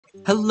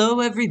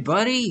Hello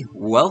everybody!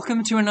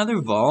 Welcome to another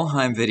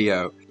Valheim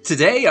video.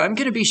 Today I'm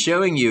going to be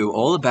showing you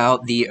all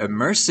about the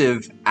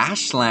Immersive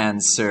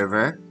Ashlands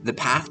server, the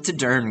Path to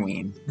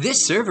Drynwyn.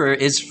 This server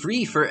is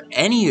free for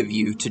any of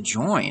you to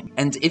join,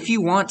 and if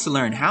you want to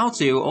learn how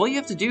to, all you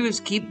have to do is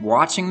keep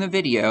watching the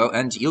video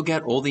and you'll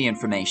get all the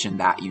information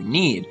that you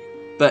need.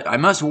 But I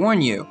must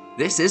warn you,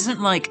 this isn't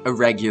like a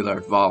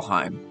regular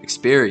Valheim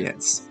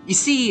experience. You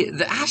see,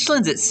 the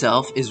Ashlands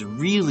itself is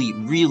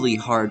really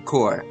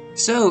hardcore.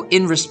 So,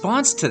 in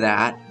response to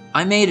that,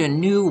 I made a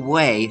new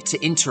way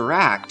to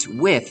interact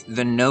with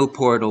the no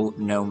portal,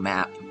 no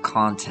map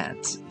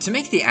content. To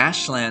make the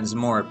Ashlands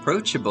more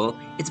approachable,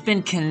 it's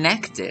been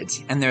connected,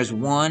 and there's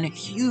one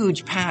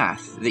huge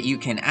path that you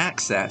can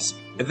access.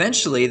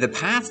 Eventually, the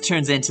path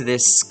turns into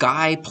this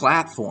sky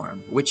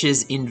platform, which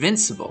is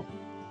invincible.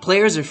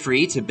 Players are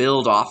free to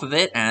build off of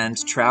it and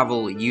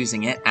travel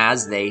using it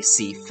as they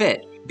see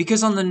fit.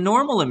 Because on the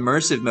normal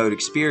immersive mode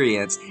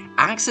experience,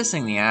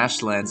 accessing the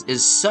Ashlands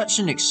is such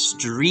an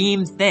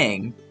extreme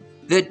thing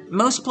that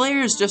most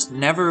players just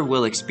never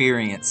will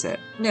experience it.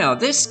 Now,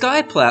 this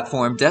sky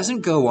platform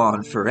doesn't go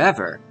on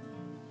forever.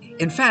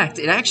 In fact,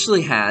 it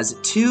actually has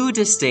two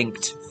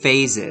distinct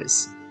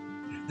phases.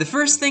 The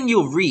first thing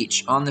you'll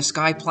reach on the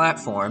sky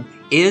platform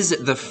is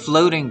the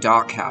floating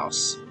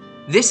dockhouse.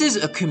 This is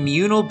a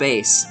communal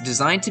base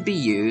designed to be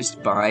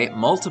used by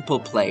multiple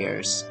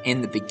players in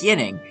the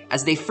beginning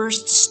as they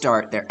first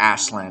start their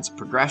Ashlands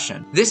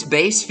progression. This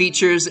base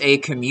features a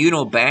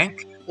communal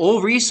bank.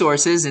 All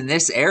resources in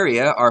this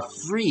area are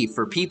free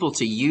for people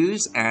to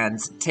use and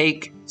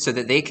take so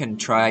that they can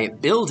try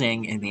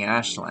building in the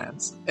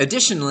Ashlands.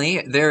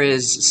 Additionally, there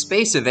is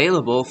space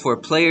available for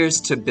players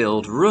to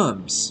build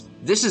rooms.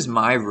 This is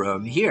my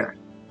room here.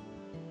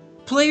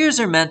 Players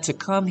are meant to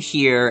come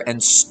here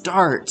and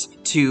start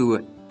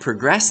to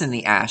progress in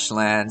the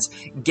Ashlands,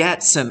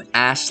 get some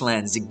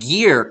Ashlands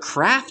gear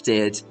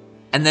crafted,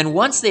 and then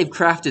once they've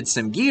crafted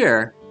some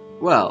gear,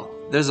 well,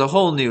 there's a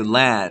whole new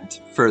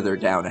land further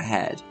down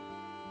ahead.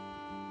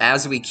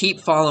 As we keep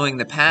following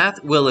the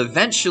path, we'll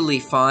eventually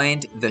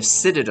find the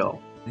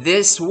Citadel.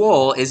 This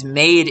wall is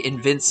made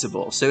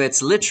invincible, so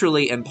it's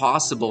literally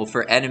impossible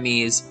for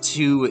enemies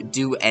to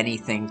do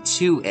anything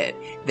to it.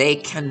 They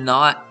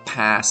cannot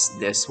pass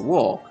this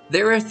wall.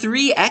 There are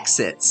three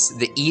exits: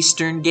 the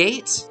eastern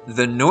gate,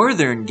 the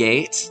northern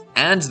gate,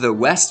 and the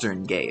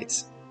western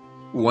gate.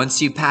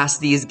 Once you pass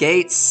these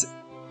gates,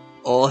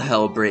 all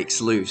hell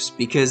breaks loose,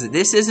 because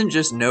this isn't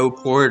just no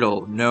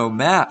portal, no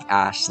map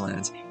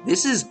Ashlands.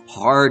 This is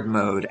hard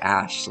mode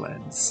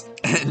Ashlands.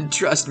 And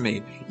trust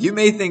me, you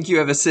may think you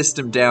have a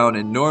system down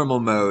in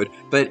normal mode,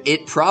 but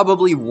it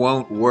probably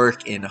won't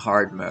work in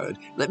hard mode.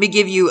 Let me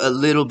give you a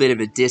little bit of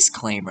a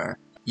disclaimer.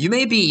 You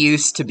may be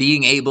used to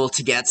being able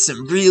to get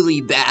some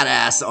really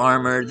badass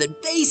armor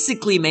that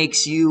basically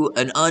makes you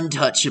an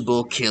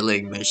untouchable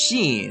killing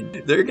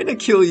machine. They're gonna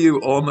kill you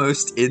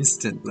almost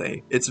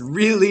instantly. It's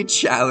really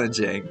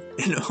challenging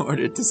in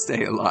order to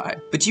stay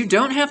alive. But you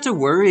don't have to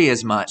worry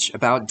as much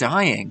about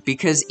dying,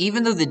 because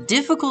even though the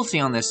difficulty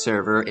on this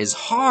server is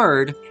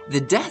hard,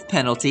 the death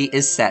penalty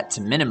is set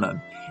to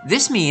minimum.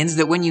 This means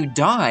that when you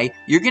die,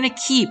 you're gonna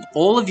keep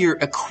all of your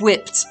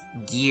equipped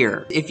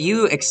gear. If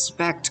you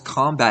expect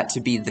combat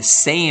to be the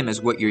same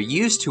as what you're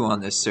used to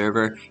on this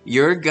server,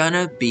 you're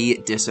gonna be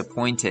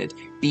disappointed.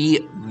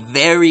 Be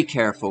very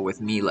careful with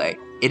melee.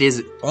 It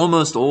is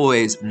almost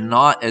always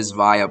not as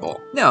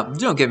viable. Now,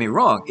 don't get me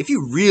wrong, if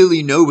you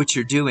really know what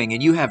you're doing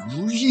and you have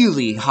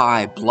really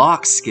high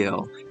block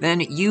skill, then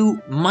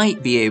you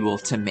might be able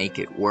to make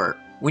it work.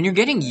 When you're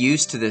getting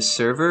used to this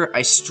server,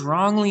 I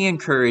strongly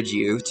encourage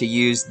you to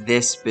use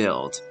this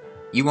build.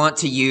 You want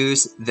to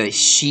use the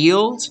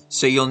shield,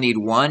 so you'll need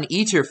 1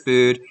 eater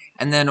food,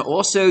 and then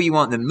also you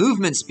want the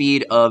movement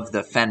speed of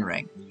the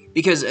fenring.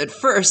 Because at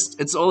first,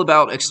 it's all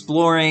about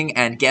exploring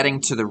and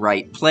getting to the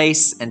right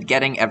place and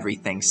getting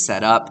everything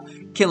set up,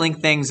 killing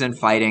things and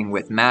fighting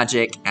with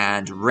magic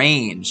and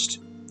ranged.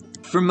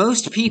 For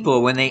most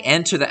people, when they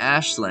enter the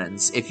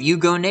Ashlands, if you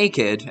go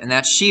naked and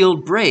that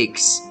shield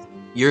breaks,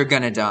 you're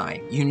gonna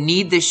die. You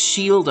need this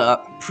shield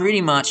up pretty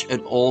much at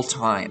all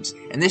times.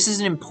 And this is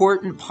an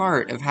important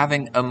part of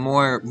having a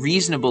more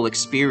reasonable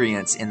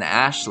experience in the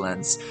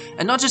Ashlands,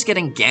 and not just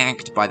getting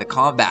ganked by the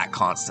combat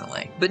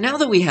constantly. But now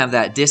that we have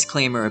that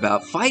disclaimer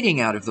about fighting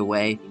out of the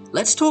way,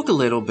 let's talk a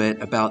little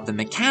bit about the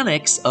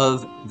mechanics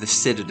of the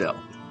Citadel.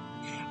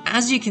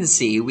 As you can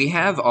see, we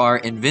have our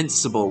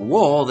invincible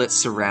wall that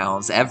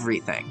surrounds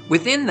everything.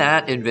 Within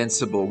that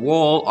invincible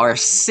wall are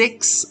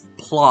 6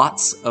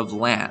 plots of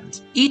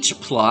land. Each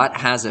plot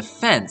has a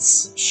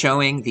fence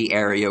showing the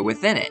area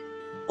within it.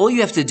 All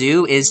you have to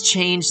do is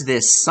change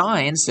this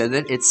sign so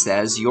that it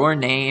says your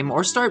name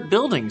or start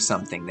building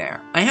something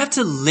there. I have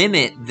to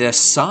limit the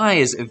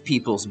size of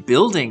people's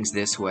buildings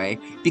this way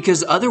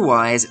because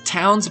otherwise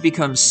towns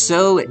become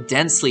so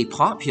densely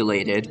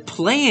populated,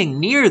 playing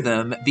near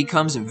them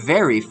becomes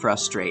very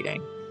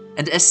frustrating.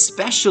 and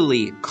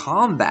especially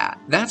combat.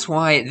 That's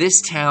why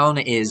this town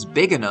is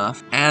big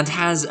enough and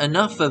has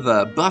enough of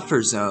a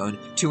buffer zone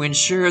to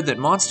ensure that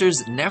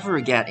monsters never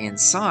get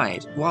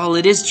inside. While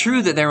it is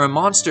true that there are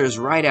monsters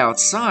right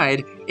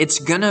outside, it's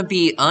gonna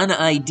be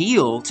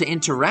unideal to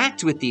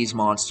interact with these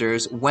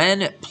monsters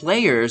when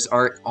players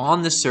are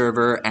on the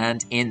server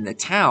and in the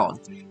town,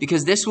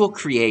 because this will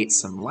create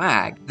some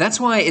lag.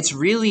 That's why it's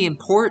really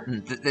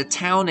important that the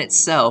town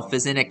itself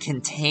is in a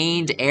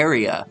contained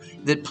area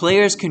that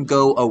players can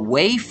go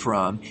away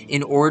from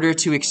in order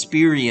to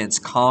experience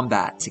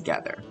combat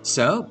together.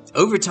 So,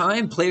 over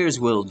time, players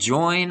will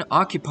join,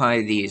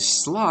 occupy these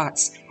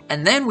slots,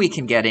 and then we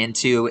can get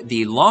into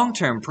the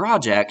long-term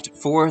project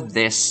for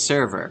this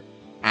server.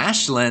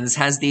 Ashlands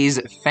has these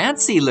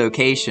fancy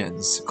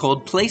locations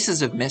called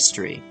Places of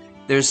Mystery.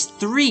 There's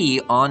 3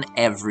 on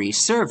every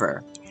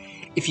server.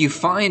 If you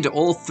find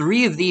all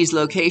 3 of these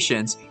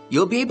locations,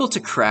 you'll be able to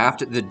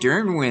craft the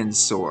Drynwyn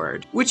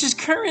sword, which is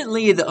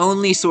currently the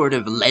only sort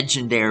of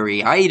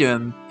legendary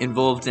item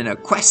involved in a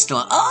quest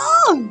line.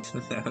 Oh!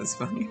 That was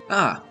funny.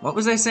 What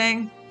was I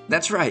saying?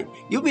 That's right,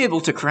 you'll be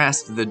able to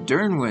craft the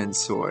Drynwyn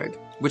sword,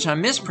 which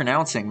I'm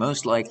mispronouncing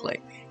most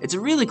likely. It's a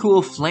really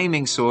cool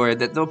flaming sword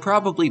that they'll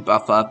probably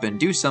buff up and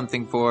do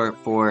something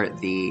for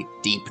the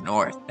Deep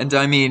North. And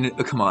I mean,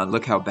 come on,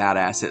 look how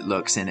badass it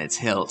looks in its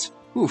hilt.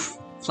 Oof,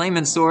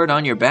 flaming sword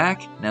on your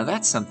back? Now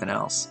that's something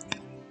else.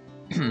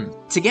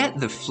 To get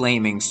the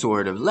flaming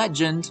sword of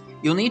legend,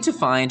 you'll need to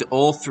find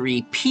all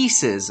 3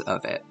 pieces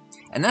of it.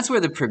 And that's where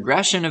the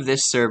progression of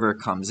this server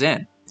comes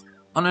in.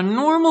 On a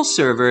normal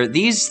server,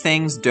 these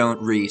things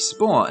don't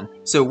respawn,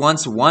 so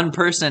once one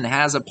person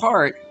has a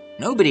part,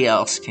 nobody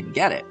else can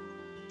get it.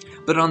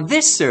 But on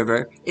this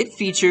server, it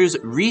features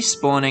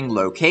respawning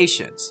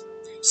locations.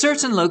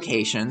 Certain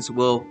locations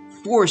will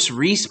force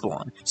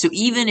respawn, so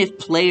even if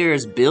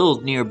players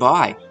build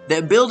nearby,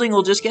 the building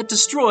will just get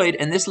destroyed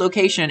and this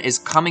location is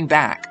coming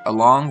back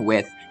along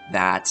with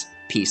that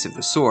piece of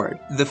the sword.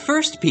 The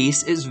first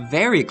piece is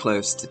very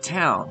close to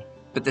town,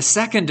 but the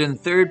second and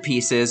third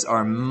pieces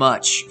are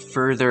much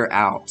further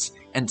out,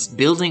 and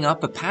building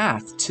up a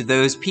path to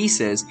those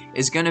pieces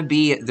is going to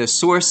be the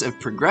source of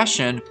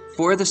progression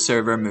for the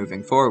server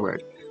moving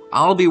forward.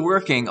 I'll be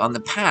working on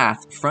the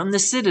path from the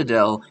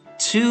Citadel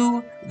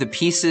to the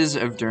pieces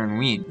of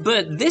Drynwyn.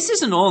 But this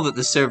isn't all that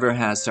the server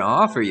has to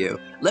offer you.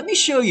 Let me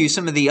show you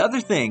some of the other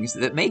things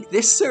that make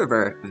this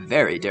server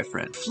very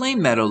different.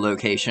 Flametal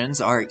locations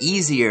are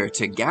easier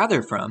to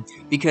gather from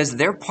because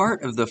they're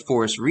part of the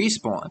force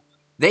respawn.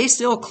 They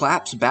still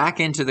collapse back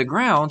into the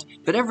ground,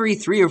 but every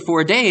 3 or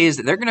 4 days,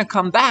 they're going to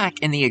come back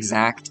in the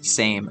exact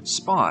same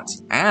spot.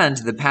 And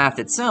the path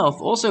itself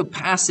also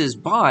passes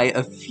by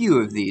a few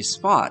of these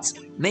spots,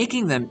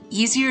 making them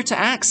easier to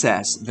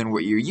access than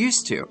what you're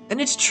used to.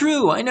 And it's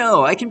true, I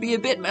know, I can be a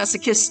bit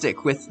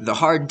masochistic with the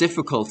hard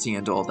difficulty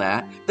and all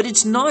that, but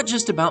it's not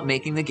just about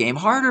making the game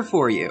harder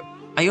for you.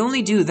 I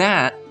only do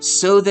that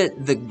so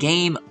that the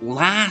game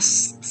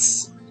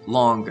lasts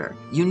longer.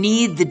 You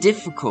need the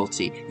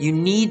difficulty. You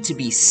need to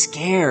be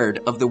scared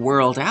of the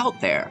world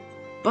out there.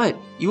 But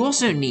you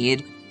also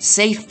need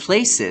safe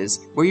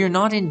places where you're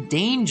not in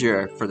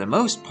danger for the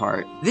most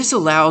part. This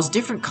allows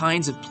different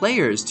kinds of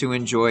players to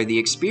enjoy the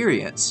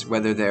experience,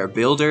 whether they're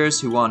builders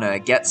who want to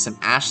get some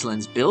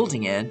Ashlands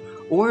building in,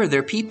 or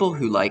they're people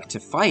who like to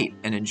fight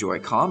and enjoy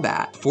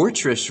combat.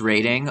 Fortress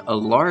raiding, a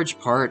large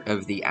part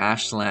of the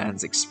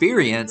Ashlands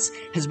experience,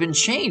 has been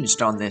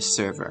changed on this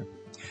server.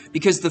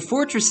 Because the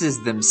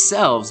fortresses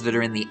themselves that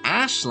are in the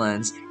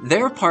Ashlands,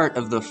 they're part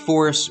of the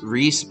force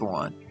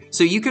respawn.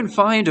 So you can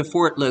find a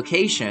fort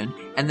location,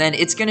 and then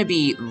it's going to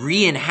be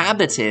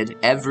re-inhabited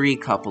every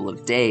couple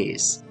of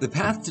days. The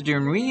Path to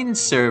Drynwyn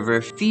server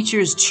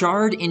features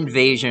charred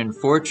invasion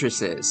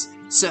fortresses.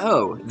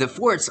 So, the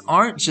forts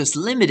aren't just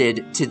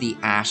limited to the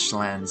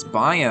Ashlands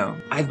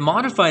biome. I've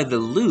modified the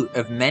loot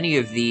of many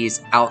of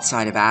these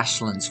outside of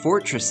Ashlands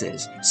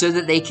fortresses so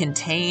that they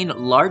contain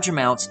large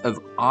amounts of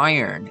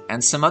iron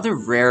and some other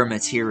rare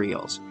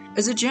materials.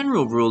 As a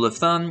general rule of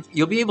thumb,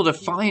 you'll be able to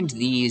find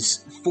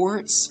these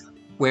forts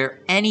where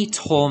any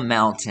tall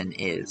mountain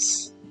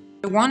is.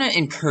 I want to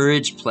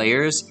encourage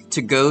players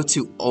to go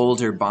to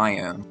older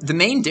biome. The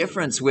main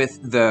difference with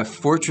the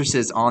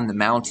fortresses on the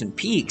mountain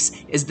peaks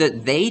is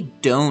that they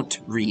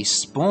don't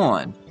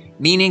respawn,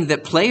 meaning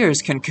that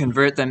players can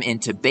convert them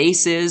into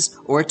bases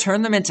or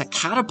turn them into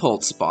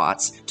catapult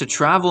spots to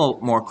travel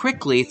more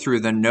quickly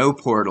through the no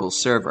portal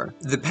server.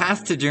 The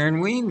path to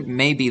Drynwyn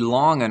may be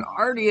long and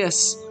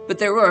arduous, but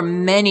there are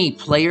many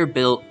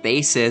player-built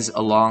bases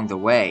along the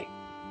way.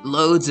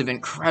 Loads of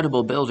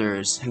incredible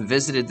builders have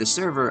visited the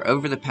server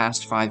over the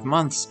past 5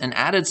 months and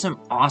added some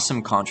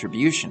awesome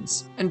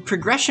contributions. And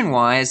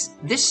progression-wise,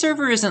 this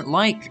server isn't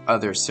like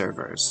other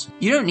servers.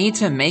 You don't need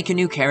to make a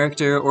new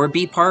character or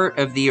be part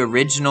of the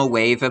original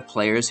wave of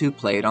players who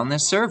played on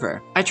this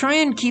server. I try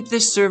and keep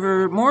this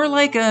server more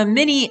like a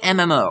mini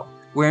MMO.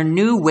 where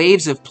new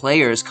waves of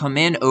players come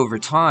in over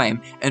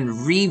time and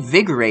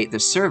revigorate the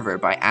server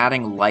by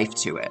adding life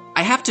to it.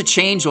 I have to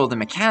change all the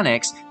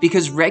mechanics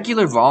because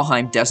regular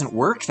Valheim doesn't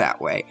work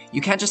that way.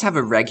 You can't just have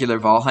a regular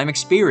Valheim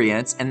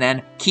experience and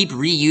then keep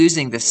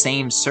reusing the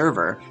same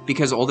server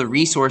because all the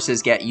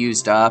resources get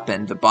used up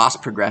and the boss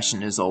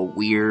progression is all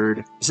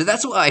weird. So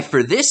that's why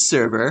for this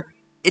server,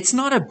 it's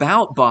not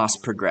about boss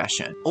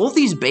progression. All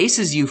these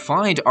bases you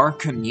find are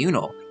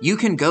communal. You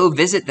can go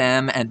visit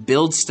them and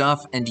build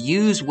stuff and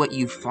use what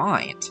you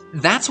find.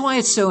 That's why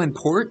it's so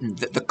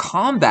important that the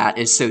combat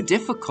is so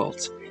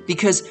difficult,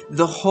 because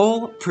the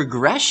whole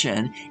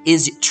progression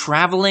is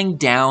traveling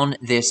down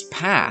this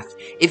path.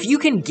 If you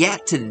can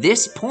get to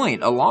this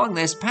point along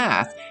this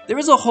path, there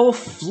is a whole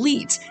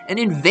fleet, an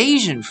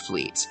invasion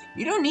fleet.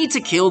 You don't need to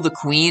kill the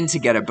queen to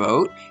get a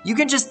boat. You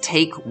can just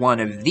take one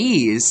of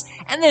these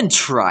and then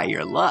try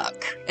your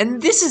luck.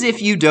 And this is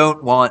if you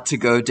don't want to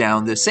go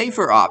down the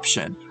safer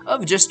option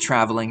of just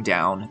traveling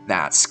down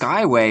that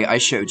skyway I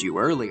showed you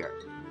earlier.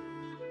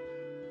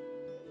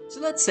 So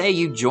let's say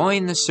you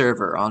join the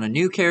server on a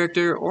new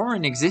character or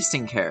an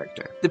existing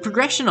character. The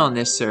progression on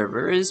this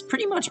server is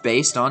pretty much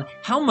based on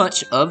how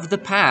much of the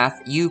path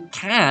you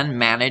can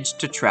manage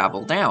to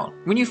travel down.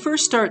 When you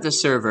first start the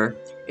server,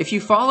 if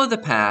you follow the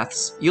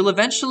paths, you'll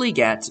eventually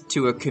get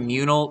to a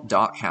communal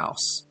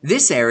dockhouse.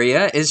 This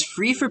area is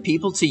free for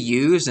people to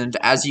use, and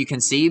as you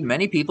can see,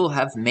 many people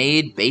have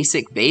made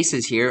basic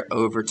bases here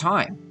over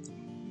time.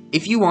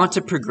 If you want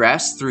to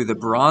progress through the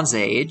Bronze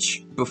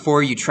Age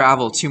before you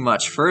travel too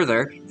much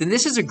further, then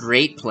this is a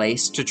great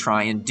place to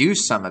try and do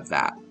some of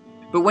that.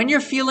 But when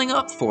you're feeling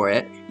up for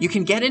it, you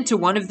can get into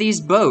one of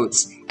these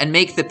boats and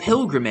make the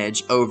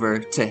pilgrimage over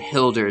to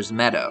Hildir's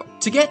Meadow.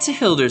 To get to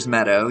Hildir's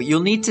Meadow,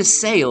 you'll need to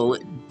sail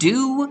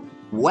due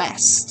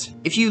west.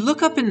 If you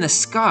look up in the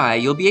sky,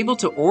 you'll be able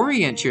to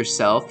orient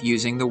yourself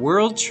using the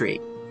World Tree.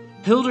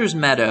 Hildir's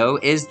Meadow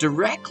is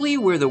directly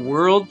where the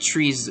World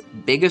Tree's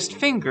biggest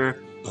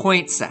finger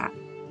points at.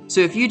 So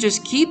if you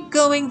just keep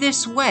going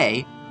this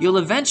way, you'll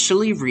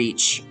eventually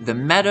reach the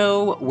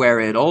meadow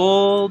where it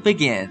all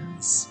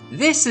begins.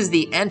 This is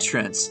the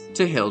entrance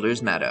to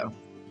Hildir's Meadow.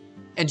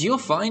 And you'll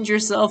find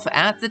yourself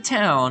at the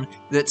town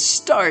that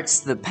starts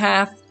the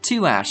path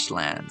to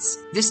Ashlands.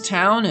 This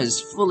town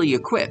is fully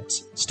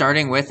equipped,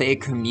 starting with a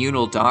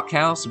communal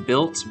dockhouse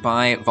built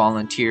by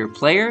volunteer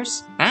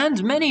players,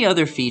 and many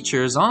other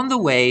features on the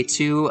way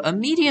to a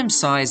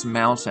medium-sized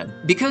mountain.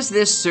 Because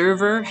this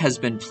server has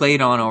been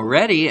played on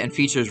already and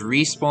features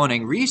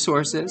respawning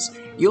resources,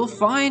 you'll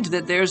find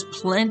that there's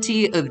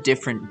plenty of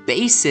different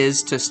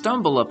bases to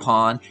stumble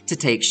upon to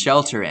take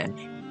shelter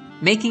in,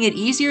 making it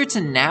easier to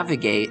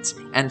navigate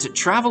and to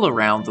travel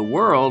around the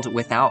world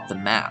without the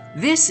map.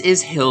 This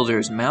is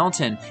Hildir's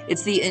Mountain.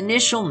 It's the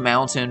initial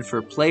mountain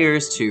for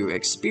players to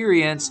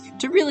experience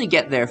to really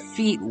get their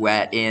feet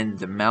wet in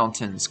the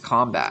mountain's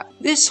combat.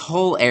 This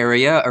whole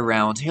area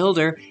around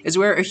Hildir is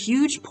where a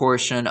huge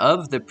portion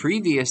of the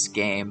previous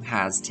game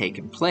has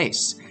taken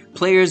place.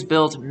 Players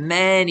built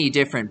many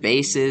different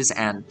bases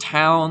and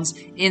towns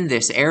in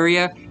this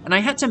area, and I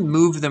had to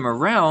move them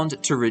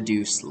around to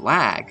reduce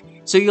lag.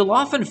 So you'll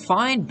often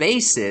find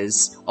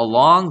bases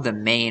along the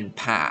main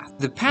path.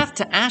 The path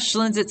to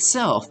Ashlands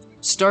itself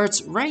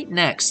starts right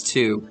next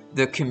to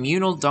the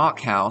communal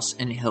dockhouse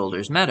in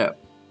Hildir's Meadow.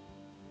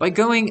 By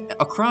going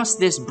across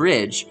this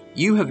bridge,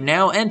 you have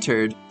now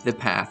entered the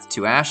path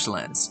to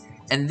Ashlands.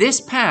 And this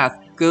path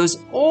goes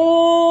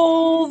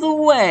all the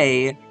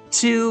way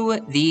to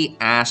the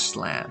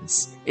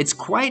Ashlands. It's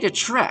quite a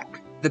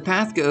trek. The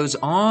path goes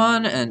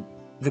on and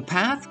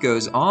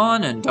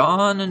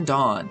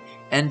on,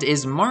 and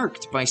is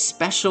marked by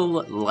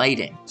special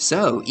lighting.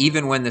 So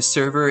even when the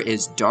server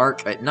is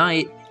dark at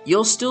night,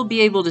 you'll still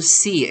be able to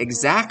see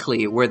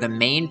exactly where the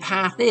main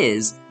path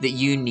is that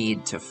you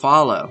need to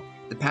follow.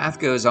 The path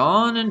goes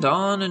on and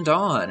on and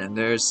on, and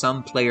there's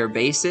some player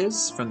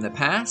bases from the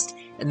past,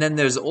 and then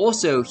there's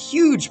also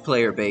huge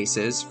player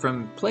bases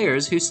from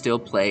players who still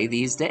play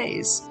these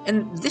days.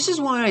 And this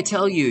is why I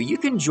tell you, you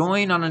can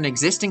join on an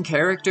existing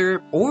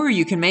character, or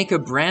you can make a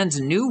brand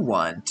new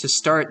one to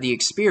start the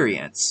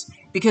experience.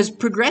 Because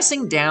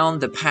progressing down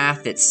the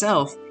path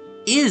itself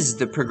is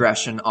the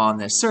progression on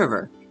this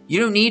server. You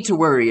don't need to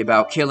worry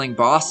about killing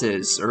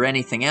bosses or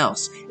anything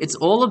else. It's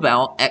all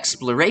about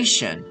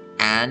exploration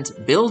and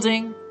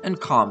building and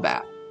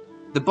combat.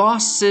 The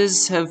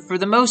bosses have, for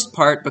the most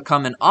part,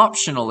 become an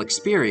optional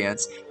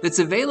experience that's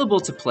available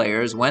to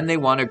players when they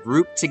want to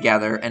group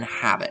together and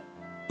have it.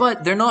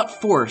 But they're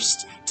not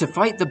forced to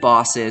fight the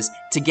bosses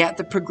to get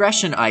the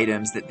progression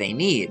items that they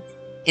need.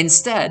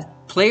 Instead,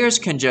 players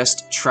can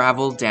just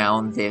travel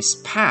down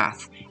this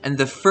path, and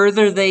the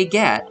further they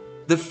get,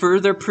 the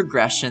further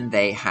progression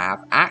they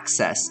have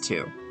access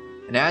to.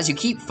 And as you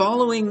keep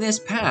following this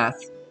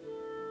path,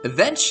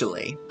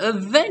 eventually,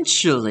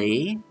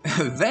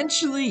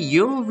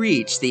 you'll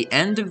reach the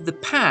end of the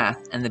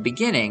path and the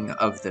beginning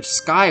of the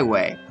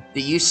skyway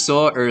that you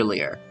saw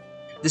earlier.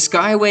 The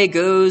Skyway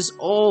goes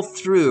all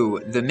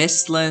through the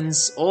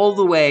mistlands, all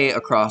the way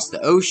across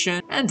the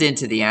ocean, and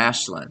into the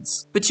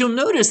Ashlands. But you'll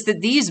notice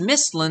that these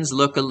mistlands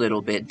look a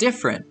little bit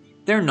different.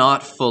 They're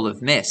not full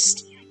of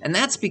mist. And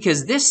that's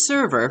because this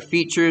server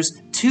features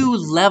 2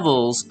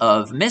 levels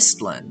of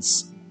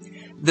mistlands.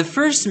 The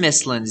first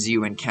mistlands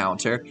you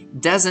encounter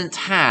doesn't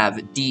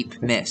have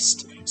deep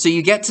mist, so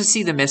you get to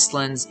see the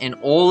mistlands in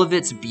all of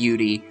its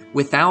beauty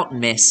without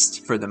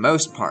mist for the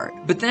most part.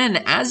 But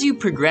then as you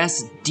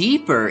progress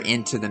deeper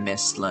into the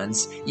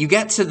mistlands, you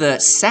get to the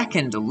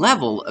second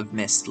level of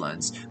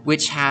mistlands,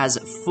 which has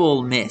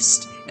full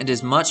mist and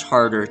is much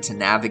harder to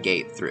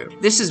navigate through.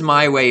 This is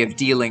my way of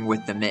dealing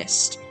with the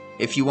mist.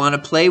 If you want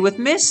to play with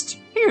mist,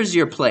 here's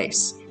your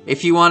place.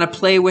 If you want to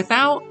play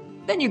without,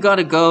 then you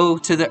gotta go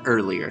to the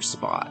earlier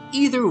spot.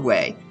 Either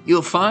way,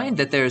 you'll find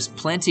that there's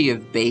plenty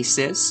of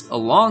bases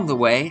along the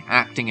way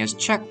acting as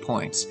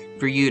checkpoints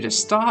for you to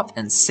stop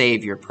and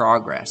save your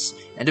progress,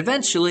 and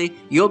eventually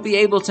you'll be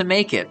able to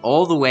make it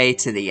all the way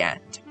to the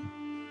end.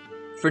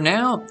 For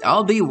now,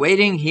 I'll be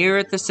waiting here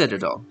at the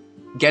Citadel,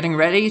 getting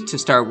ready to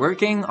start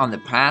working on the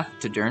path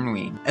to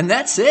Drynwyn. And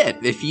that's it!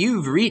 If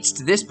you've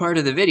reached this part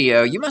of the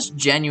video, you must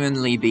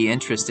genuinely be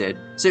interested.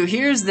 So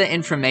here's the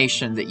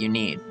information that you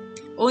need.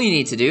 All you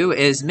need to do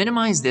is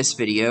minimize this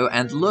video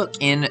and look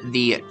in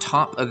the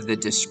top of the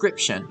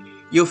description.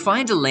 You'll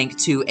find a link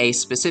to a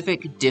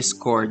specific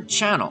Discord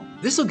channel.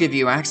 This will give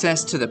you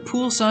access to the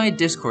Poolside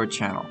Discord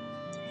channel.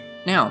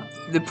 Now,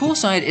 the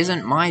Poolside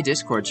isn't my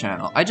Discord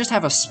channel, I just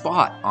have a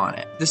spot on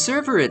it. The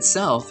server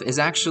itself is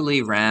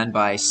actually ran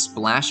by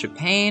Splash of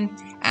Pain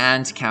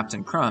and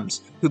Captain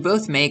Crumbs, who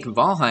both make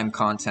Valheim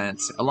content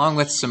along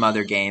with some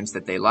other games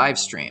that they live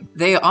stream.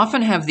 They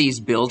often have these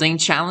building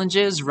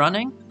challenges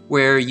running,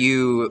 where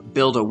you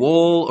build a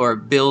wall or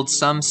build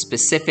some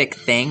specific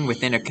thing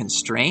within a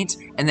constraint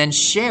and then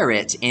share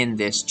it in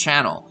this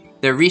channel.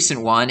 Their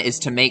recent one is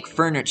to make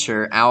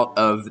furniture out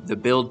of the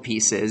build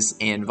pieces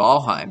in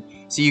Valheim.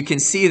 So you can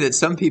see that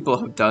some people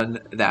have done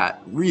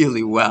that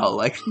really well.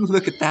 Like,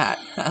 look at that.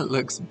 That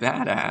looks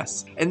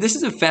badass. And this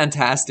is a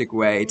fantastic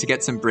way to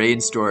get some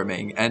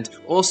brainstorming and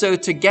also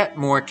to get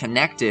more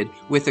connected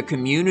with a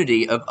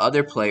community of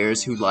other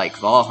players who like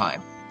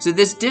Valheim. So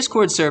this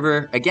Discord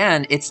server,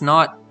 again, it's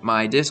not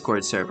my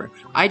Discord server.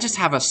 I just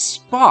have a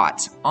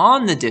spot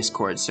on the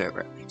Discord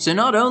server. So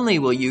not only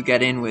will you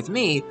get in with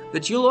me,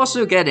 but you'll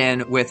also get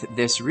in with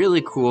this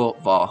really cool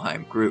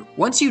Valheim group.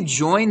 Once you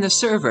join the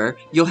server,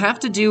 you'll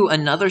have to do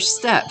another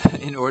step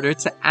in order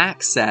to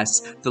access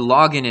the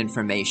login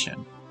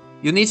information.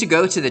 You'll need to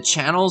go to the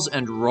Channels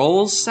and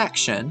Roles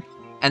section,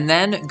 and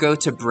then go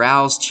to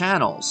Browse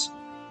Channels.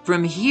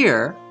 From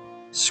here,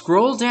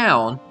 scroll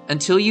down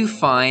until you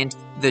find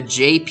the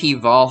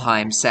JP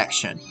Valheim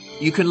section.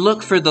 You can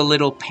look for the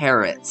little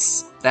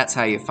parrots. That's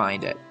how you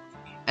find it.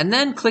 And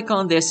then click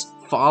on this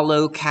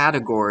Follow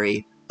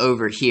category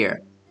over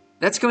here.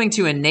 That's going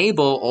to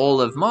enable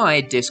all of my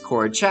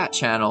Discord chat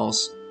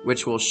channels,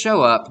 which will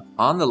show up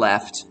on the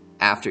left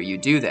after you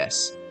do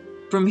this.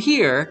 From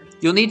here,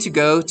 you'll need to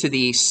go to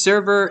the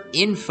Server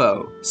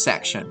Info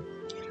section,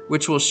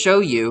 which will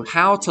show you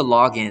how to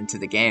log into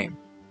the game.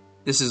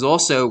 This is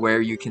also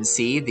where you can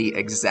see the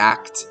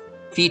exact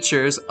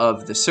features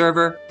of the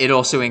server. It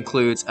also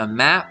includes a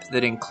map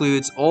that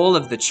includes all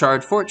of the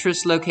Charred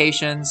Fortress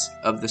locations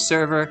of the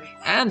server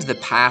and the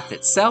path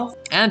itself.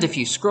 And if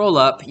you scroll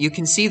up, you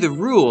can see the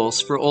rules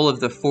for all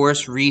of the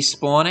forced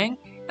respawning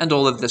and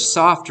all of the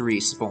soft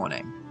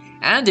respawning.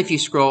 And if you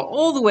scroll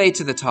all the way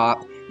to the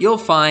top, you'll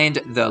find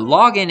the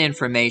login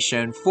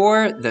information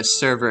for the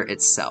server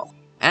itself.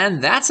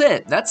 And that's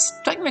it. That's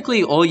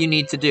technically all you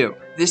need to do.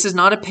 This is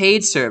not a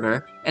paid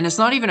server, and it's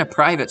not even a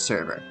private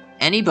server.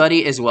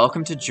 Anybody is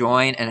welcome to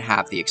join and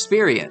have the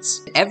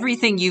experience.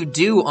 Everything you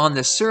do on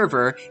the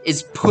server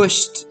is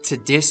pushed to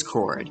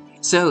Discord.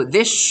 So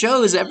this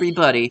shows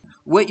everybody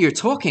what you're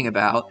talking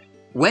about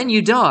when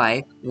you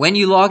die, when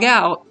you log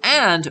out,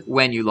 and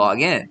when you log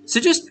in. So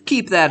just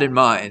keep that in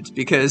mind,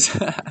 because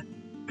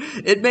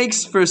it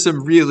makes for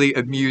some really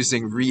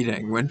amusing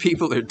reading when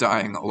people are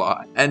dying a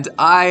lot. And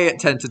I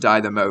tend to die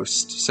the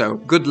most, so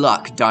good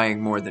luck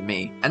dying more than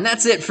me. And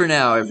that's it for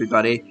now,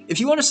 everybody. If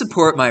you want to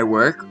support my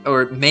work,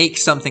 or make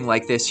something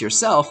like this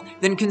yourself,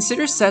 then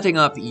consider setting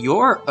up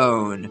your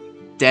own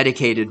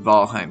dedicated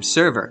Valheim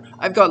server.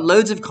 I've got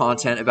loads of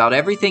content about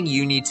everything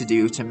you need to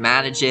do to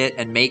manage it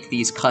and make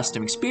these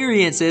custom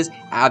experiences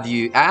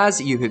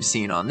as you have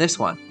seen on this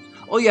one.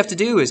 All you have to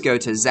do is go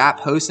to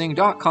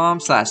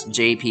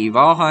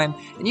zaphosting.com/jpvalheim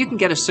and you can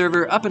get a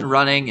server up and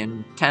running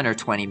in 10 or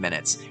 20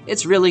 minutes.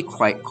 It's really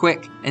quite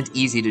quick and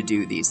easy to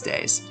do these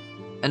days.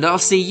 And I'll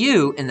see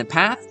you in the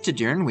path to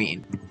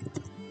Drynwyn.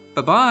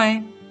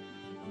 Bye-bye!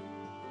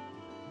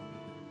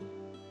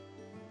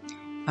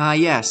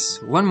 Yes,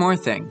 one more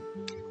thing.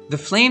 The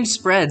flame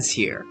spreads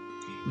here.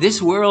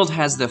 This world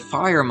has the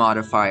fire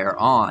modifier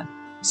on,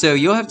 so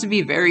you'll have to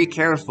be very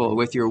careful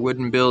with your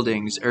wooden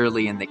buildings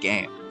early in the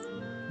game.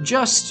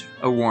 Just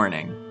a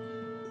warning.